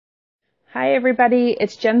Hi everybody,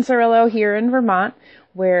 it's Jen Cirillo here in Vermont,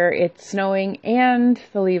 where it's snowing and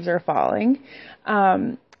the leaves are falling.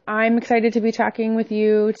 I'm excited to be talking with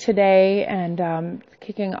you today and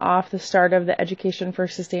kicking off the start of the Education for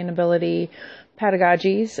Sustainability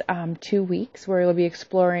pedagogies 2 weeks, where we'll be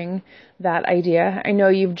exploring that idea. I know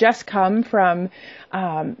you've just come from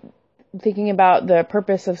thinking about the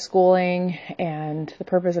purpose of schooling and the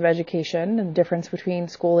purpose of education and the difference between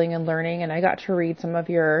schooling and learning. And I got to read some of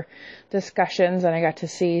your discussions and I got to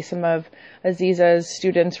see some of Aziza's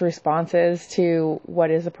students' responses to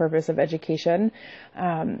what is the purpose of education.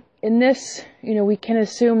 In this, we can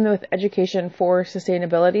assume that with education for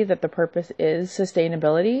sustainability that the purpose is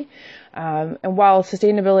sustainability. And while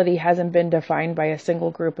sustainability hasn't been defined by a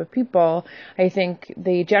single group of people, I think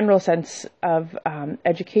the general sense of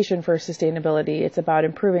education for sustainability, it's about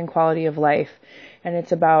improving quality of life, and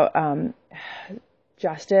it's about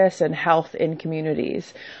justice and health in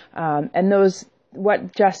communities.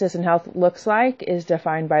 What justice and health looks like is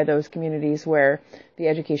defined by those communities where the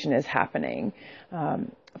education is happening.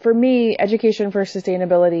 For me, education for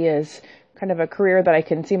sustainability is kind of a career that I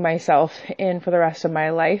can see myself in for the rest of my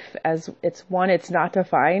life, as it's not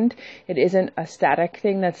defined. It isn't a static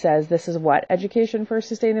thing that says this is what education for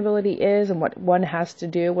sustainability is and what one has to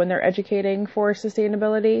do when they're educating for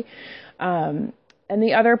sustainability. And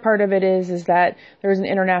the other part of it is that there's an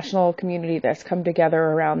international community that's come together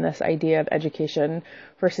around this idea of education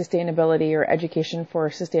for sustainability or education for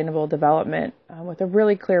sustainable development with a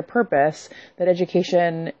really clear purpose that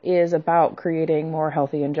education is about creating more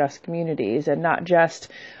healthy and just communities, and not just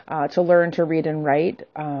to learn to read and write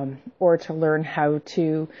or to learn how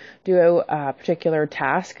to do a particular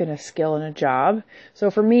task and a skill in a job. So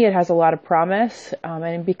for me, it has a lot of promise,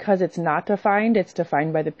 and because it's not defined, it's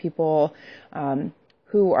defined by the people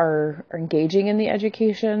who are engaging in the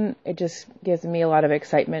education. It just gives me a lot of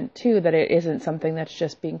excitement too, that it isn't something that's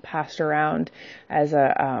just being passed around as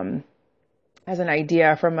an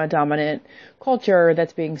idea from a dominant culture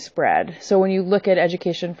that's being spread. So when you look at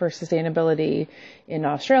education for sustainability in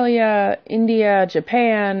Australia, India,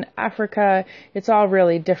 Japan, Africa, it's all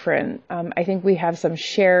really different. I think we have some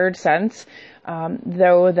shared sense,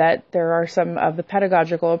 though, that there are some of the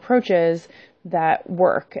pedagogical approaches that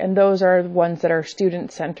work, and those are the ones that are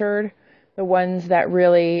student-centered, the ones that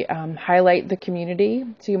really highlight the community.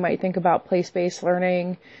 So you might think about place-based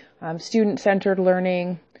learning, student-centered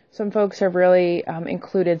learning. Some folks have really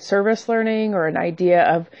included service learning or an idea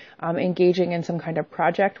of engaging in some kind of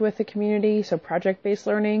project with the community. So project-based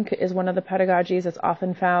learning is one of the pedagogies that's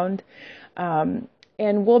often found. And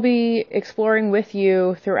we'll be exploring with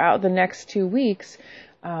you throughout the next 2 weeks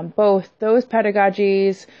both those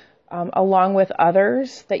pedagogies along with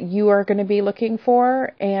others that you are going to be looking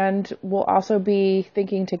for. And we'll also be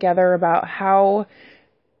thinking together about how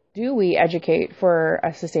do we educate for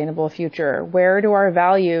a sustainable future? Where do our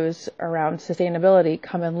values around sustainability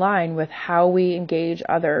come in line with how we engage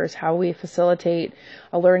others, how we facilitate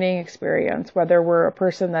a learning experience, whether we're a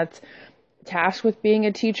person that's tasked with being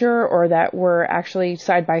a teacher or that we're actually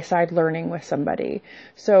side by side learning with somebody.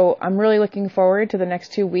 So I'm really looking forward to the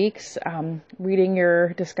next 2 weeks, reading your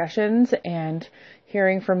discussions and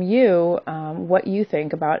hearing from you what you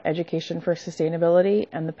think about education for sustainability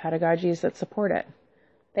and the pedagogies that support it.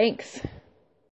 Thanks.